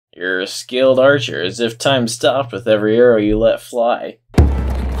You're a skilled archer, as if time stopped with every arrow you let fly.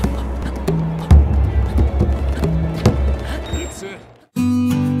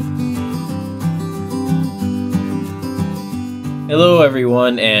 Hello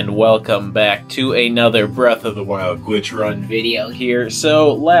everyone, and welcome back to another Breath of the Wild glitch run video here.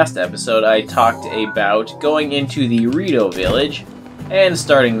 So, last episode I talked about going into the Rito village and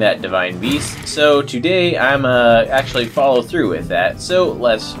starting that divine beast. So today I'm actually follow through with that. So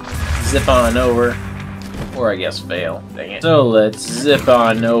let's zip on over, or I guess fail, dang it. So let's zip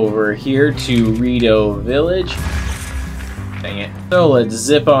on over here to Rito village. Dang it. So let's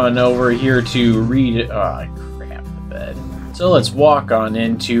zip on over here to Rito. Oh crap, the bed. So let's walk on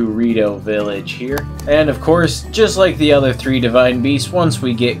into Rito village here. And of course, just like the other three divine beasts, once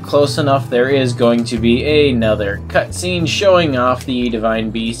we get close enough, there is going to be another cutscene showing off the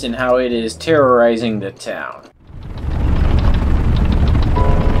divine beast and how it is terrorizing the town.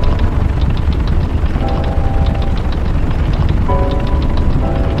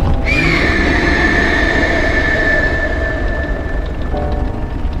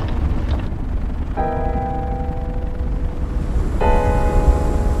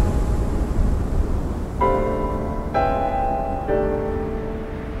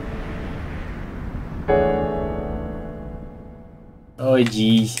 Oh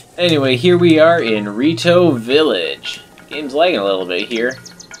geez. Anyway, here we are in Rito Village. Game's lagging a little bit here.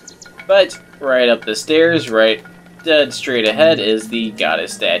 But right up the stairs, right dead straight ahead is the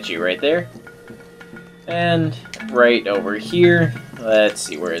goddess statue right there. And right over here, let's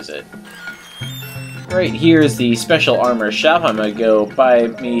see, where is it? Right here is the special armor shop. I'm gonna go buy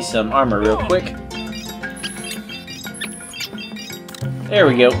me some armor real quick. There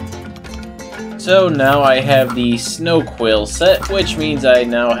we go. So now I have the snow quill set, which means I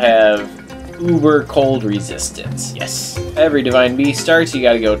now have uber cold resistance. Yes. Every divine beast starts, you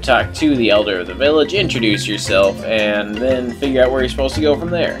gotta go talk to the elder of the village, introduce yourself, and then figure out where you're supposed to go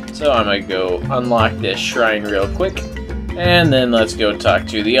from there. So I'm gonna go unlock this shrine real quick, and then let's go talk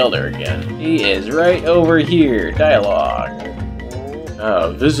to the elder again. He is right over here. Dialogue.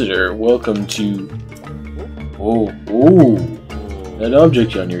 Visitor, welcome to... Oh. That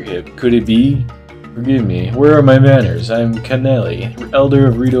object on your hip, could it be? Forgive me, where are my manners? I'm Canelli, elder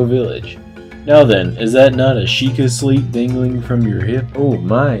of Rito Village. Now then, is that not a Sheikah slate dangling from your hip? Oh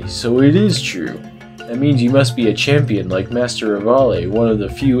my, so it is true. That means you must be a champion like Master Revali, one of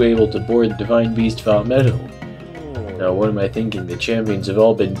the few able to board the Divine Beast without metal. Now what am I thinking? The champions have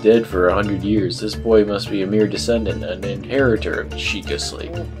all been dead for 100 years. This boy must be a mere descendant, an inheritor of the Sheikah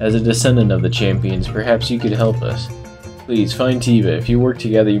slate. As a descendant of the champions, perhaps you could help us. Please, find Tiba. If you work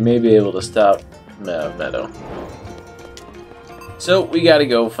together, you may be able to stop Meadow. So, we gotta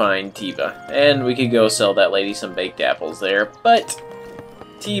go find Tiba. And we could go sell that lady some baked apples there. But,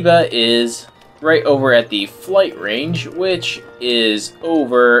 Tiba is right over at the flight range, which is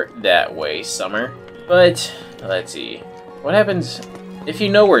over that way, Summer. But, let's see. What happens... If you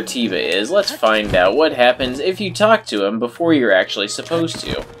know where Tiba is, let's find out what happens if you talk to him before you're actually supposed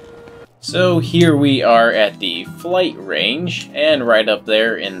to. So here we are at the flight range, and right up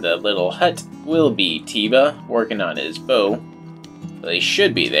there in the little hut will be Tiba working on his bow. Well, he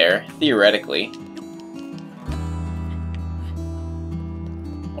should be there, theoretically.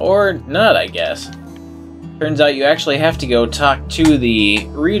 Or not, I guess. Turns out you actually have to go talk to the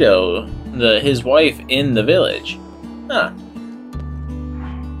Rito, his wife, in the village. Huh.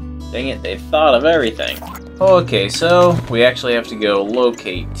 Dang it, they thought of everything. Okay, so we actually have to go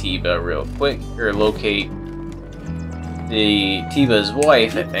locate Tiba real quick, or locate Tiba's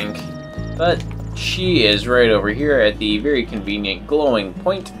wife, I think. But she is right over here at the very convenient glowing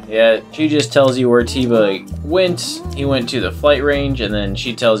point. Yeah, she just tells you where Tiba went. He went to the flight range, and then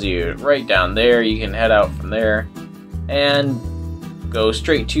she tells you right down there. You can head out from there and go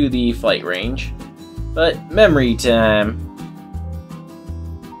straight to the flight range. But memory time.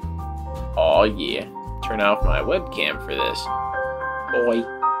 Aw, yeah. Turn off my webcam for this.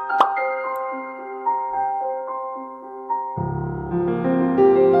 Boy.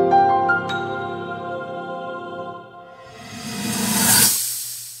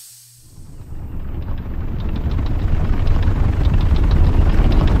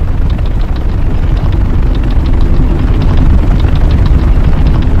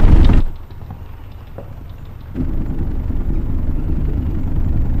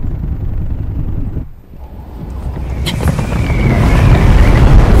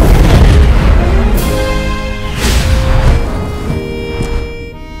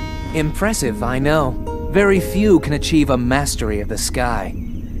 Impressive, I know. Very few can achieve a mastery of the sky.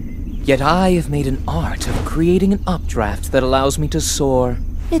 Yet I have made an art of creating an updraft that allows me to soar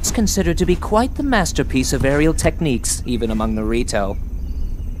It's considered to be quite the masterpiece of aerial techniques, even among the Rito.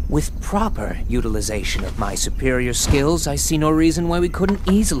 With proper utilization of my superior skills, I see no reason why we couldn't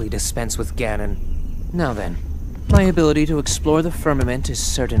easily dispense with Ganon. Now then, my ability to explore the firmament is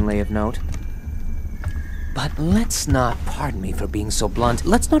certainly of note. But let's not, pardon me for being so blunt,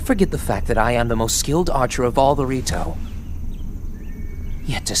 let's not forget the fact that I am the most skilled archer of all the Rito.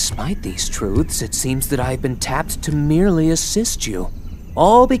 Yet despite these truths, it seems that I've been tapped to merely assist you.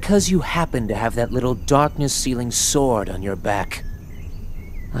 All because you happen to have that little darkness-sealing sword on your back.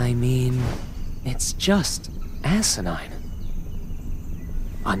 I mean, it's just asinine.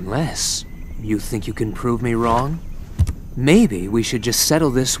 Unless you think you can prove me wrong? Maybe we should just settle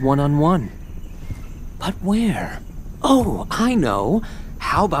this one-on-one. But where? Oh, I know.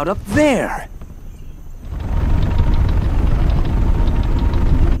 How about up there?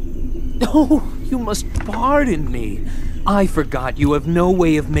 Oh, you must pardon me. I forgot you have no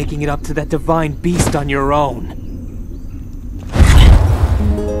way of making it up to that divine beast on your own.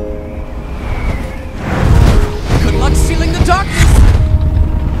 Good luck sealing the darkness!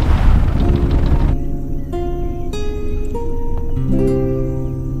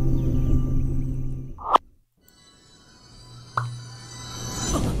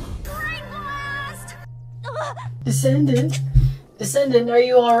 Descendant, are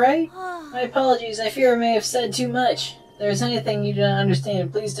you alright? My apologies, I fear I may have said too much. If there's anything you don't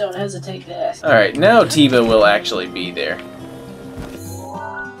understand, please don't hesitate to ask. Alright, now Tiba will actually be there.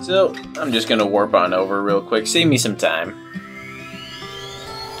 So, I'm just gonna warp on over real quick, save me some time.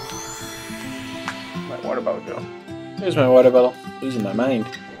 My water bottle go. There's my water bottle. Losing my mind.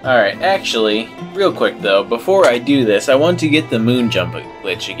 Alright, actually, real quick though, before I do this, I want to get the moon jump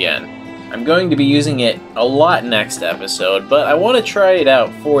glitch again. I'm going to be using it a lot next episode, but I want to try it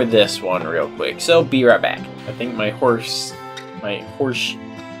out for this one real quick, so be right back. I think my horse,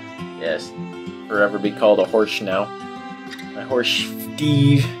 yes, forever be called a horse now. My horse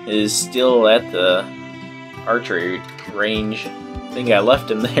Steve is still at the archery range. I think I left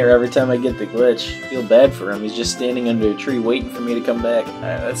him there every time I get the glitch. I feel bad for him, he's just standing under a tree waiting for me to come back.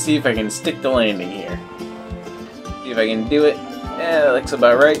 Alright, let's see if I can stick the landing here. See if I can do it. Yeah, that looks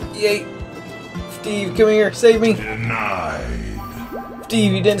about right. Yay! Steve, come here, save me! Denied.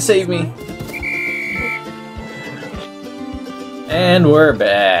 Steve, you didn't save me! And we're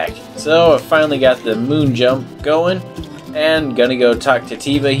back. So, I finally got the moon jump going. And gonna go talk to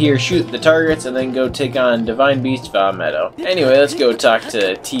Tiba here, shoot the targets, and then go take on Divine Beast Meadow. Anyway, let's go talk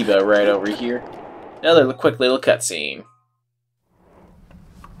to Tiba right over here. Another quick little cutscene.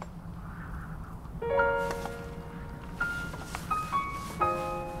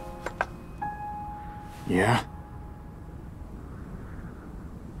 Yeah?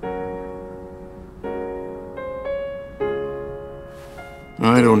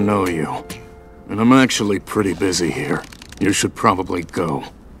 I don't know you, and I'm actually pretty busy here. You should probably go.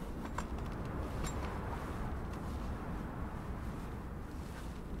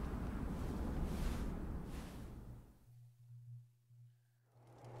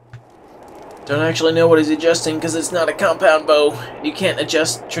 Don't actually know what he's adjusting because it's not a compound bow. You can't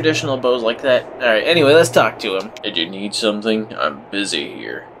adjust traditional bows like that. Alright, anyway, let's talk to him. Did you need something? I'm busy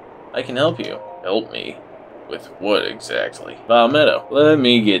here. I can help you. Help me? With what exactly? Meadow, let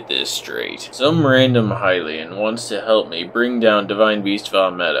me get this straight. Some random Hylian wants to help me bring down Divine Beast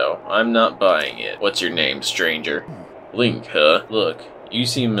Meadow. I'm not buying it. What's your name, stranger? Link, huh? Look. You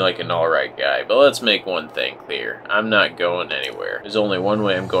seem like an alright guy, but let's make one thing clear. I'm not going anywhere. There's only one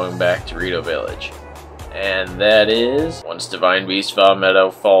way I'm going back to Rito Village. And that is, once Divine Beast Meadow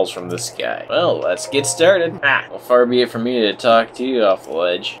falls from the sky. Well, let's get started. Well, far be it from me to talk to you off the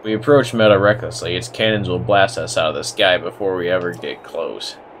ledge. If we approach Meadow recklessly, its cannons will blast us out of the sky before we ever get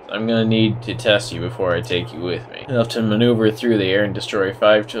close. I'm gonna need to test you before I take you with me. You'll have to maneuver through the air and destroy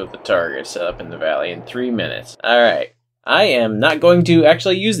 5 of the targets set up in the valley in 3 minutes. Alright. I am not going to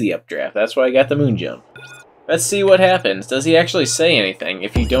actually use the updraft. That's why I got the moon jump. Let's see what happens. Does he actually say anything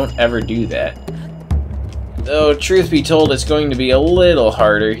if you don't ever do that? Though, truth be told, it's going to be a little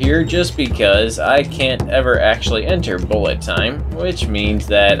harder here just because I can't ever actually enter bullet time, which means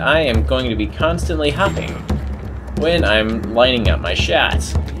that I am going to be constantly hopping when I'm lining up my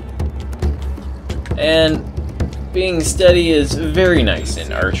shots. And being steady is very nice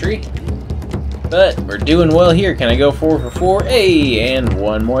in archery. But we're doing well here. Can I go 4 for 4? Hey, and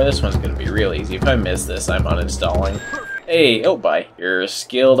one more. This one's going to be real easy. If I miss this, I'm uninstalling. Hey, oh, bye. You're a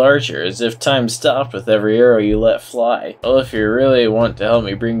skilled archer, as if time stopped with every arrow you let fly. Well, if you really want to help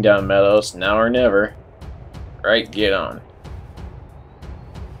me bring down Meadows, now or never. Right, get on.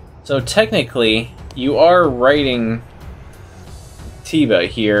 So technically, you are writing Tiba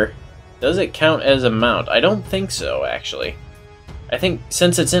here, does it count as a mount? I don't think so, actually. I think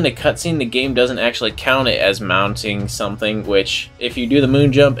since it's in a cutscene, the game doesn't actually count it as mounting something, which, if you do the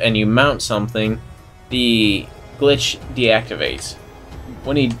moon jump and you mount something, the glitch deactivates.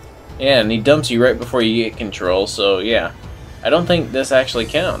 And he dumps you right before you get control, so yeah. I don't think this actually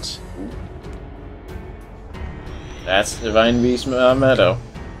counts. That's Divine Beast Meadow.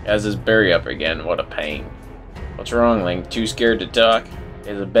 Has his berry up again, what a pain. What's wrong, Link? Too scared to talk?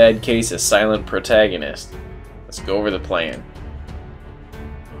 It's a bad case of silent protagonist. Let's go over the plan.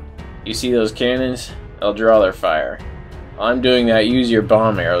 You see those cannons? They'll draw their fire. While I'm doing that, use your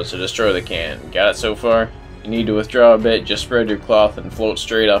bomb arrows to destroy the cannon. Got it so far? You need to withdraw a bit, just spread your cloth and float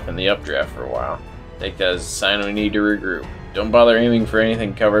straight up in the updraft for a while. Take that as a sign we need to regroup. Don't bother aiming for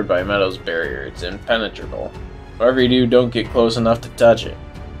anything covered by Meadow's barrier, it's impenetrable. Whatever you do, don't get close enough to touch it.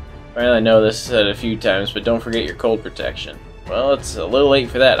 Finally, I know this is said a few times, but don't forget your cold protection. Well, it's a little late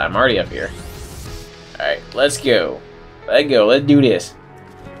for that, I'm already up here. Alright, let's go. Let's do this.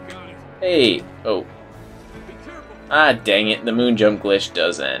 Hey, oh. Ah, dang it, the moon jump glitch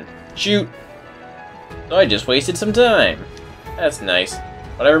does end. Shoot! So I just wasted some time. That's nice.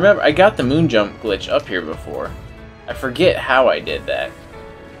 But I remember I got the moon jump glitch up here before. I forget how I did that.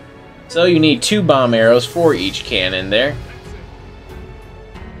 So you need 2 bomb arrows for each cannon there.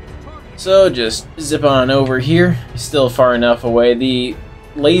 So just zip on over here. Still far enough away. The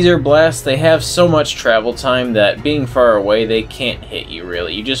laser blasts, they have so much travel time that being far away, they can't hit you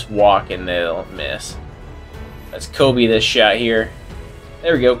really. You just walk and they'll miss. Let's Kobe this shot here.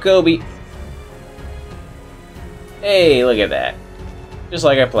 There we go, Kobe. Hey, look at that. Just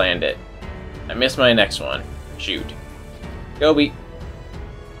like I planned it. I missed my next one. Shoot. Kobe.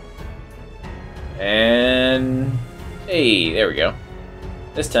 And... hey, there we go.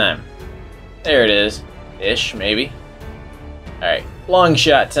 This time. There it is. Ish, maybe. Alright, long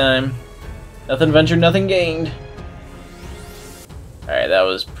shot time. Nothing ventured, nothing gained. Alright, that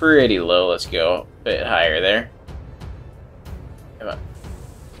was pretty low. Let's go a bit higher there. Come on.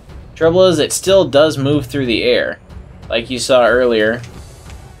 Trouble is, it still does move through the air. Like you saw earlier.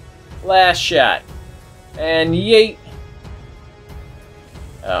 Last shot. And yeet.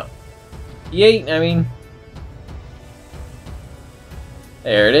 Oh. Yeet, I mean.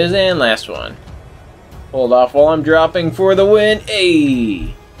 There it is, and last one. Hold off while I'm dropping for the win.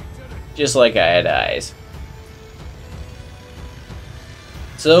 Hey! Just like I had eyes.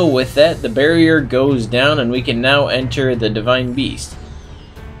 So with that, the barrier goes down and we can now enter the Divine Beast.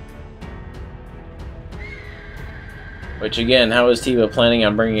 Which again, how was Tiba planning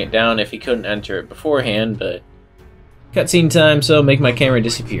on bringing it down if he couldn't enter it beforehand, but... cutscene time, so make my camera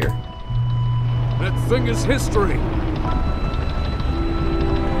disappear. That thing is history!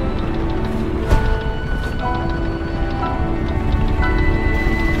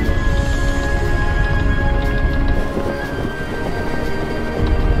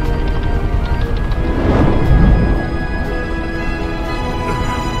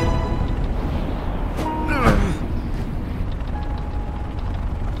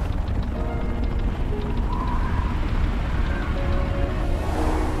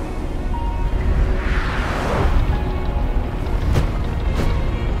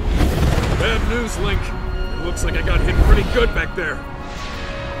 Link. It looks like I got hit pretty good back there.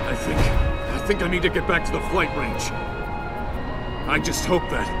 I think I need to get back to the flight range. I just hope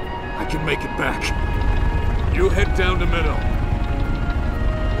that I can make it back. You head down to Meadow.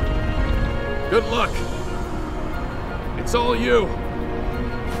 Good luck. It's all you.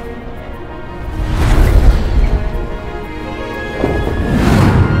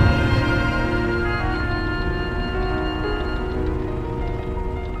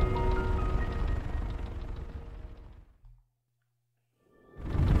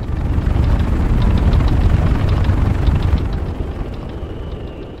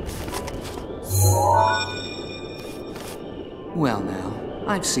 Well now,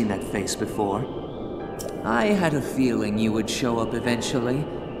 I've seen that face before. I had a feeling you would show up eventually,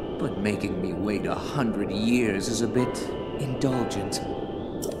 but making me wait 100 years is a bit indulgent.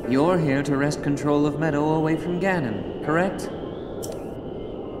 You're here to wrest control of Meadow away from Ganon, correct?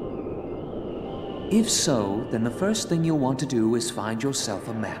 If so, then the first thing you'll want to do is find yourself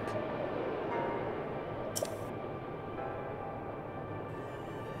a map.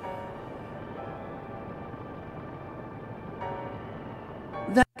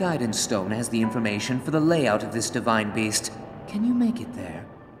 That guidance stone has the information for the layout of this divine beast. Can you make it there?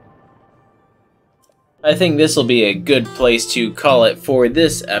 I think this will be a good place to call it for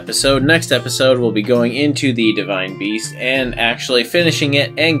this episode. Next episode, we'll be going into the Divine Beast and actually finishing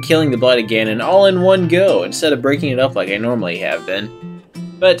it and killing the Bloody Ganon all in one go, instead of breaking it up like I normally have been.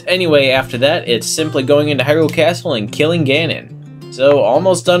 But anyway, after that, it's simply going into Hyrule Castle and killing Ganon. So,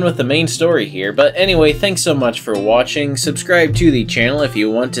 almost done with the main story here, but anyway, thanks so much for watching. Subscribe to the channel if you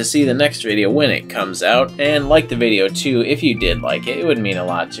want to see the next video when it comes out, and like the video too if you did like it. It would mean a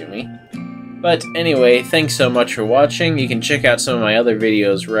lot to me. But anyway, thanks so much for watching. You can check out some of my other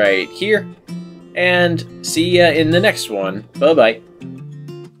videos right here. And see ya in the next one. Bye-bye.